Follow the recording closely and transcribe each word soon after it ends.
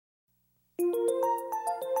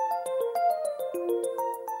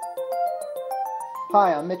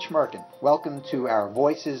Hi, I'm Mitch Mirkin. Welcome to our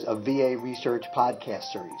Voices of VA Research podcast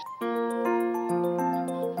series.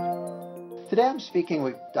 Today I'm speaking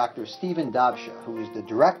with Dr. Stephen Dobscha, who is the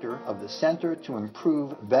director of the Center to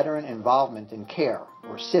Improve Veteran Involvement in Care,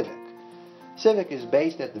 or CIVIC. CIVIC is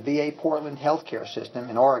based at the VA Portland Healthcare System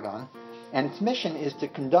in Oregon, and its mission is to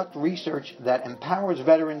conduct research that empowers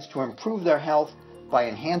veterans to improve their health by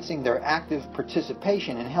enhancing their active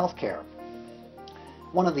participation in healthcare.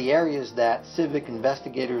 One of the areas that CIVIC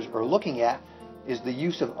investigators are looking at is the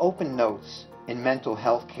use of OpenNotes in mental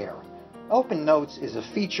health care. OpenNotes is a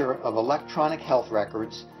feature of electronic health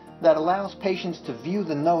records that allows patients to view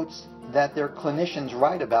the notes that their clinicians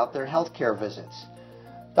write about their healthcare visits.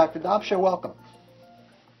 Dr. Dobscha, welcome.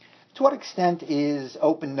 To what extent is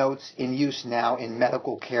OpenNotes in use now in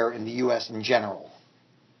medical care in the U.S. in general?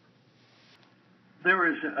 There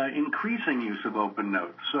is increasing use of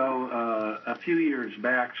OpenNotes. So a few years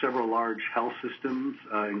back, several large health systems,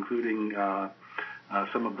 including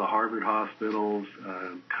some of the Harvard hospitals,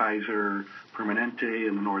 Kaiser Permanente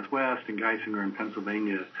in the Northwest and Geisinger in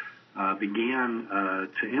Pennsylvania, began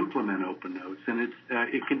to implement OpenNotes, and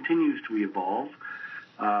it continues to evolve.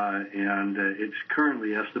 And it's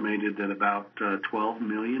currently estimated that about 12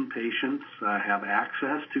 million patients have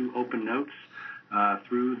access to OpenNotes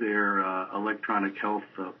through their electronic health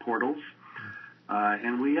portals.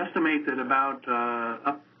 And we estimate that about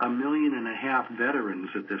 1.5 million veterans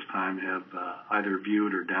at this time have either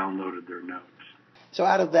viewed or downloaded their notes. So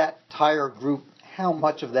out of that entire group, how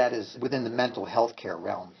much of that is within the mental health care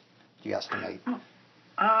realm, do you estimate?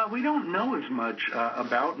 We don't know as much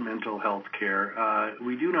about mental health care.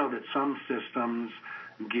 We do know that some systems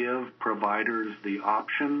give providers the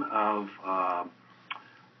option of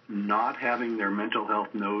not having their mental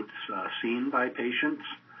health notes seen by patients.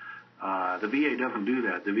 The VA doesn't do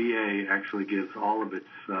that. The VA actually gives all of its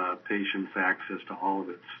patients access to all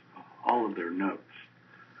of their notes.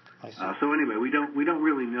 So anyway, we don't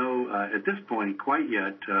really know at this point quite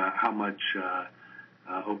yet how much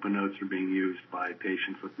OpenNotes are being used by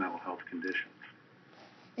patients with mental health conditions.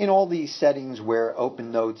 In all these settings where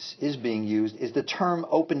OpenNotes is being used, is the term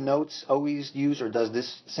OpenNotes always used, or does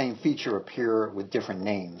this same feature appear with different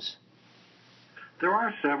names? There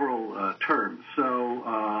are several terms.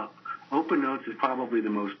 So OpenNotes is probably the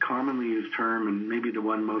most commonly used term and maybe the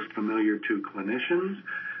one most familiar to clinicians,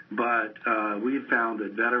 but we've found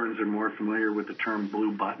that veterans are more familiar with the term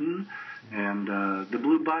blue button. And the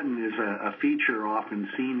blue button is a feature often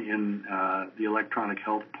seen in the electronic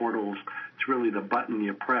health portals. It's really the button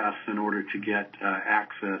you press in order to get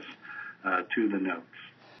access to the notes.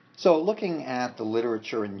 So looking at the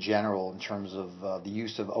literature in general in terms of the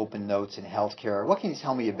use of OpenNotes in healthcare, what can you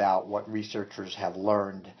tell me about what researchers have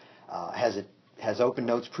learned? Has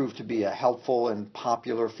OpenNotes proved to be a helpful and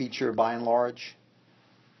popular feature by and large?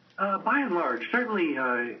 By and large, certainly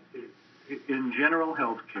in general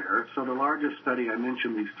healthcare. So the largest study, I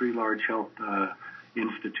mentioned these three large health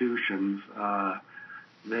institutions.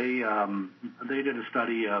 They did a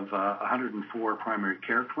study of 104 primary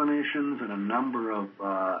care clinicians and a number of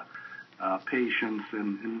patients,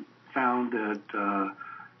 and found that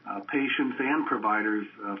patients and providers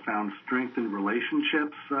found strengthened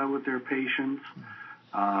relationships with their patients.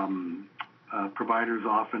 Providers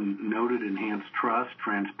often noted enhanced trust,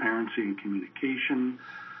 transparency, and communication.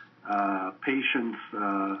 Patients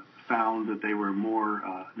found that they were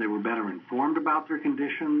better informed about their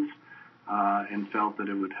conditions and felt that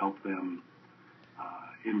it would help them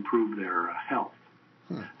improve their health.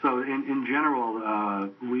 So in general,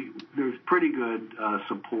 there's pretty good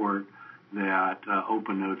support that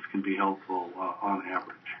OpenNotes can be helpful on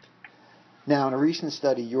average. Now, in a recent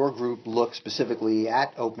study, your group looked specifically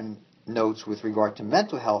at OpenNotes with regard to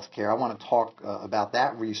mental health care. I want to talk about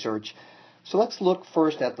that research. So let's look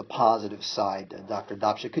first at the positive side, Dr.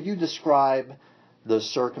 Dobscha. Could you describe the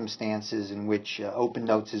circumstances in which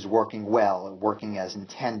OpenNotes is working well, working as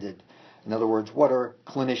intended? In other words, what are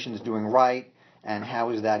clinicians doing right, and how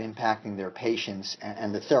is that impacting their patients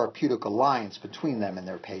and the therapeutic alliance between them and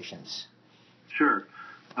their patients? Sure.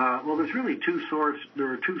 Well, there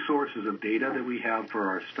are two sources of data that we have for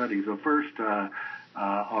our studies. The first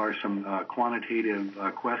are some quantitative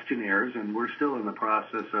questionnaires, and we're still in the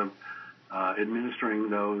process of administering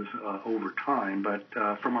those over time. But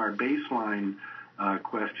from our baseline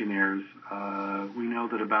questionnaires, we know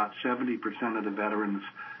that about 70% of the veterans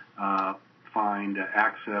find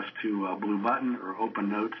access to Blue Button or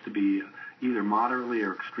OpenNotes to be either moderately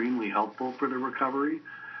or extremely helpful for their recovery.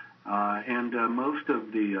 And most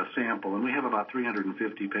of the sample, and we have about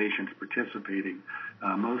 350 patients participating,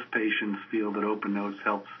 most patients feel that OpenNotes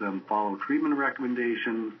helps them follow treatment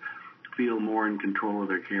recommendations feel more in control of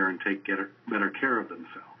their care and take better care of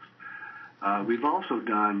themselves. We've also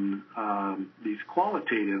done these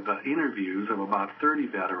qualitative interviews of about 30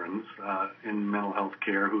 veterans in mental health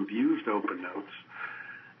care who've used OpenNotes.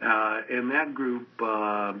 And that group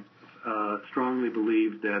strongly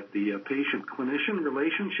believed that the patient-clinician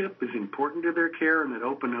relationship is important to their care and that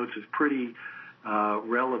OpenNotes is pretty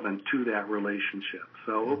relevant to that relationship.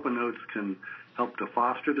 So OpenNotes can help to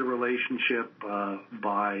foster the relationship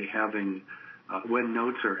by having, when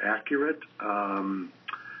notes are accurate,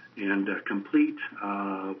 and complete,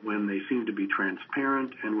 when they seem to be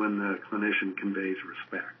transparent, and when the clinician conveys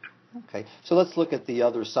respect. Okay, so let's look at the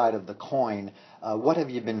other side of the coin. What have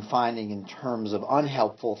you been finding in terms of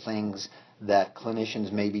unhelpful things that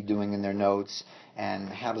clinicians may be doing in their notes, and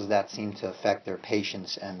how does that seem to affect their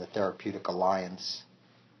patients and the therapeutic alliance?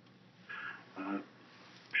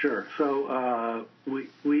 Sure. So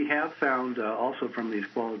we have found also from these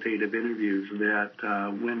qualitative interviews that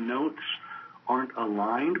when notes aren't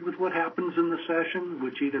aligned with what happens in the session,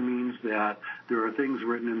 which either means that there are things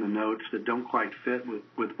written in the notes that don't quite fit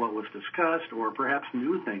with what was discussed, or perhaps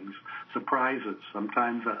new things, surprises,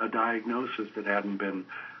 sometimes a diagnosis that hadn't been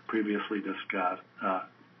previously discussed,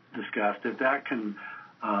 that can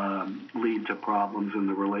lead to problems in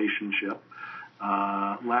the relationship.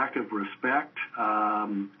 Lack of respect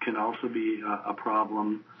can also be a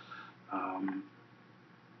problem.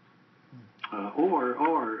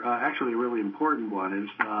 Or actually a really important one is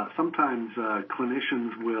sometimes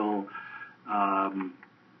clinicians will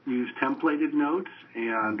use templated notes,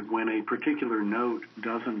 and when a particular note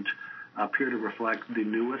doesn't appear to reflect the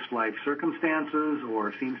newest life circumstances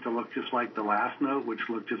or seems to look just like the last note, which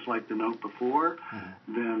looked just like the note before,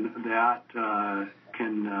 then that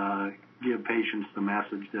can give patients the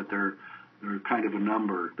message that they're kind of a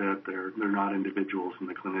number, that they're not individuals in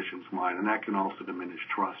the clinician's mind, and that can also diminish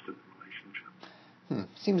trust in the relationship.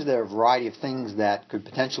 Seems there are a variety of things that could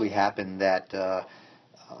potentially happen that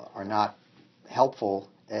are not helpful.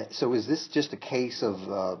 So is this just a case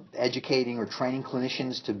of educating or training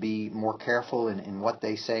clinicians to be more careful in what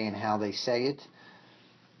they say and how they say it?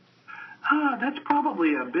 That's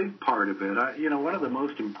probably a big part of it. One of the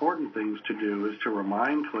most important things to do is to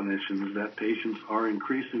remind clinicians that patients are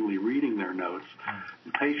increasingly reading their notes.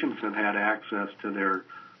 Patients have had access to their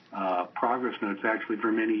progress notes actually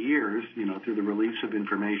for many years, through the release of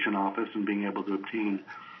information office and being able to obtain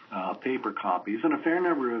paper copies. And a fair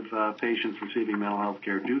number of patients receiving mental health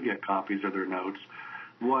care do get copies of their notes.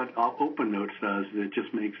 What OpenNotes does is it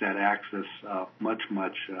just makes that access much,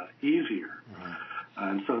 much easier.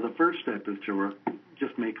 And so the first step is to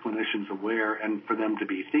just make clinicians aware and for them to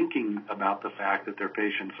be thinking about the fact that their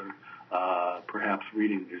patients are perhaps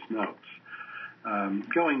reading these notes.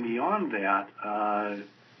 Going beyond that,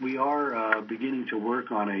 we are beginning to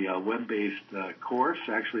work on a web-based course,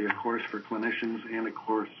 actually a course for clinicians and a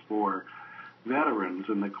course for veterans.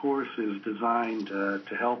 And the course is designed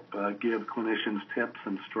to help give clinicians tips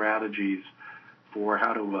and strategies for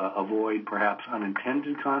how to avoid perhaps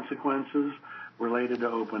unintended consequences related to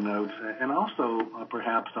OpenNotes, and also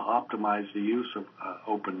perhaps to optimize the use of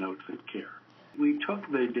OpenNotes in care. We took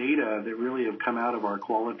the data that really have come out of our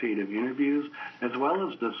qualitative interviews, as well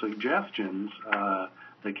as the suggestions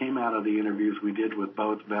that came out of the interviews we did with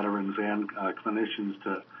both veterans and clinicians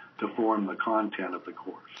to form the content of the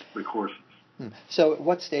courses. So at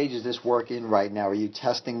what stage is this work in right now? Are you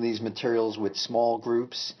testing these materials with small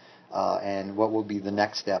groups? And what will be the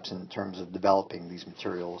next steps in terms of developing these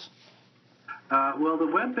materials? Well, the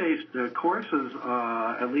web-based courses,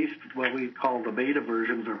 at least what we call the beta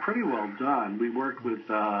versions, are pretty well done. We worked with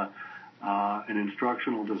an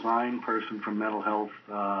instructional design person from mental health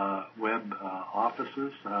web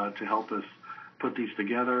offices to help us put these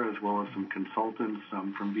together, as well as some consultants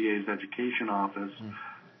from VA's education office.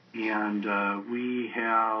 And we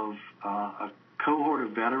have a cohort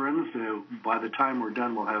of veterans. By the time we're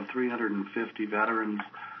done, we'll have 350 veterans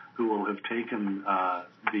who will have taken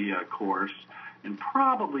the course, and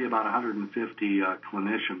probably about 150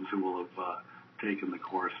 clinicians who will have taken the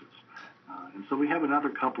courses. And so we have another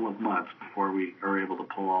couple of months before we are able to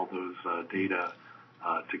pull all those data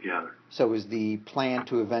together. So is the plan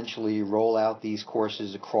to eventually roll out these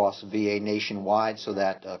courses across VA nationwide so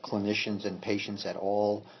that clinicians and patients at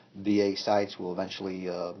all VA sites will eventually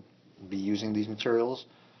be using these materials?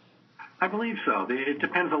 I believe so. It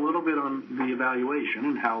depends a little bit on the evaluation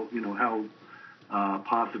and how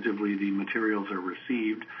positively the materials are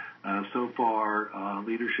received. So far,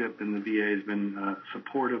 leadership in the VA has been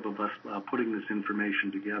supportive of us putting this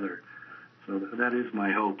information together. So that is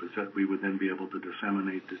my hope, is that we would then be able to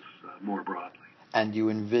disseminate this more broadly. And do you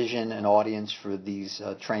envision an audience for these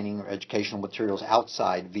training or educational materials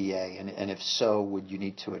outside VA? And if so, would you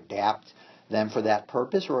need to adapt them for that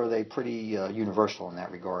purpose, or are they pretty universal in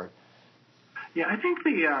that regard? Yeah, I think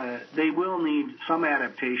they will need some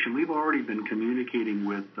adaptation. We've already been communicating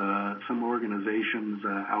with some organizations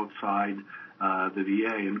outside the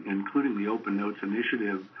VA, including the OpenNotes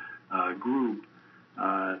Initiative group,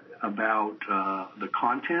 about the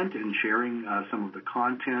content and sharing some of the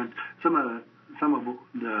content. Some of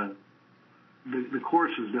the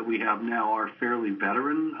courses that we have now are fairly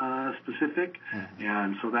veteran specific,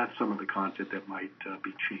 and so that's some of the content that might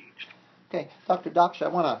be changed. Okay, Dr. Dobscha, I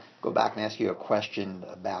want to go back and ask you a question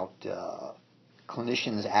about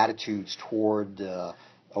clinicians' attitudes toward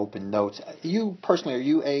OpenNotes. You personally, are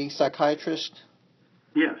you a psychiatrist?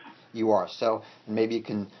 Yes. You are. So maybe you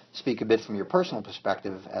can speak a bit from your personal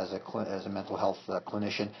perspective as a mental health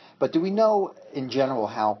clinician. But do we know in general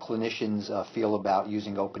how clinicians feel about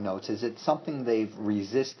using OpenNotes? Is it something they've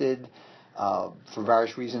resisted for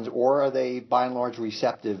various reasons, or are they by and large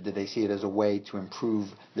receptive? Do they see it as a way to improve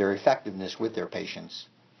their effectiveness with their patients?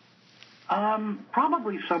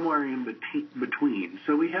 Probably somewhere in between.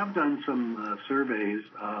 So we have done some surveys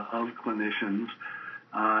of clinicians,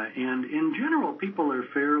 and in general, people are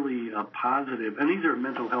fairly positive, and these are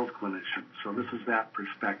mental health clinicians, so this is that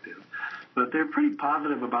perspective. But they're pretty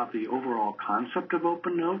positive about the overall concept of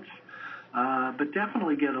OpenNotes, but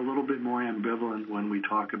definitely get a little bit more ambivalent when we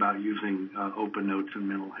talk about using OpenNotes in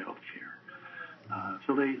mental health care.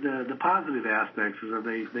 So the positive aspects is that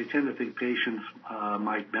they tend to think patients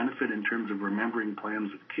might benefit in terms of remembering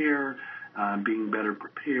plans of care, being better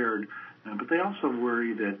prepared, but they also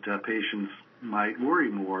worry that patients might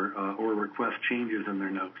worry more or request changes in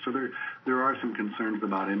their notes. So there are some concerns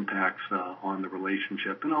about impacts on the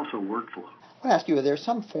relationship and also workflow. I want to ask you, are there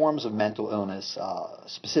some forms of mental illness,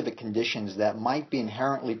 specific conditions that might be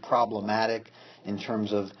inherently problematic in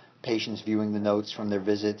terms of patients viewing the notes from their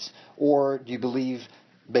visits, or do you believe,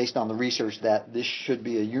 based on the research, that this should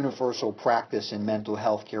be a universal practice in mental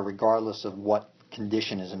health care regardless of what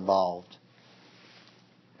condition is involved?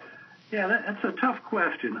 Yeah, that's a tough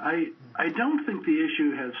question. I don't think the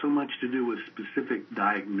issue has so much to do with specific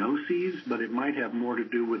diagnoses, but it might have more to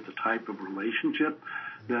do with the type of relationship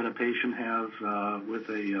that a patient has with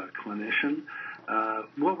a clinician.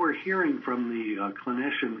 What we're hearing from the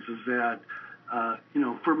clinicians is that,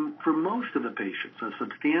 for most of the patients, a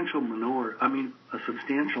substantial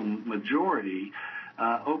majority,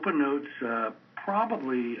 OpenNotes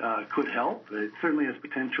probably could help. It certainly has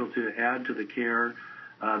potential to add to the care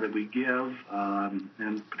that we give,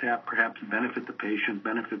 and perhaps benefit the patient,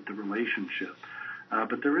 benefit the relationship.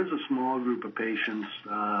 But there is a small group of patients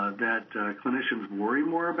that clinicians worry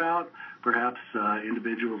more about, perhaps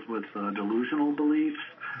individuals with delusional beliefs,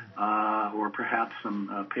 or perhaps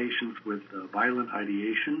some patients with violent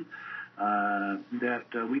ideation that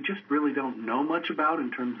we just really don't know much about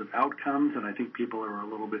in terms of outcomes, and I think people are a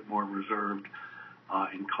little bit more reserved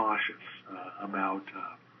and cautious about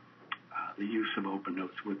the use of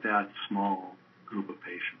OpenNotes with that small group of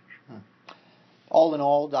patients. All in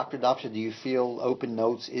all, Dr. Dobscha, do you feel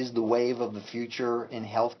OpenNotes is the wave of the future in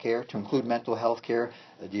healthcare, to include mental health care?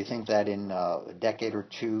 Do you think that in a decade or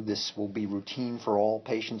two this will be routine for all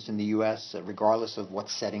patients in the U.S., regardless of what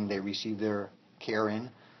setting they receive their care in?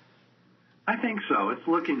 I think so. It's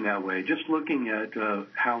looking that way. Just looking at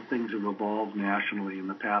how things have evolved nationally in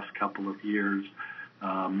the past couple of years,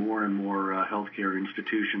 more and more healthcare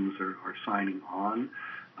institutions are signing on.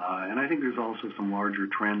 And I think there's also some larger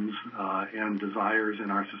trends and desires in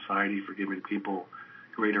our society for giving people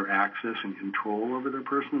greater access and control over their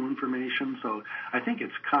personal information. So I think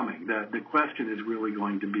it's coming. The question is really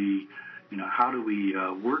going to be, how do we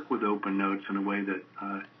work with OpenNotes in a way that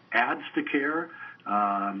adds to care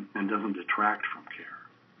and doesn't detract from care?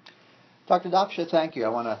 Dr. Dobscha, thank you. I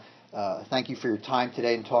want to thank you for your time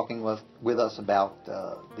today and talking with us about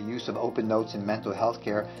the use of OpenNotes in mental health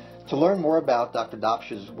care. To learn more about Dr.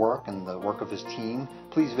 Dobscha's work and the work of his team,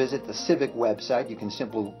 please visit the Civic website. You can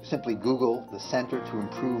simply Google the Center to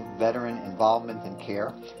Improve Veteran Involvement in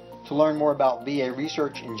Care. To learn more about VA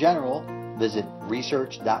research in general, visit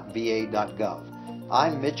research.va.gov.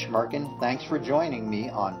 I'm Mitch Mirkin. Thanks for joining me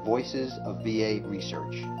on Voices of VA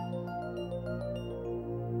Research.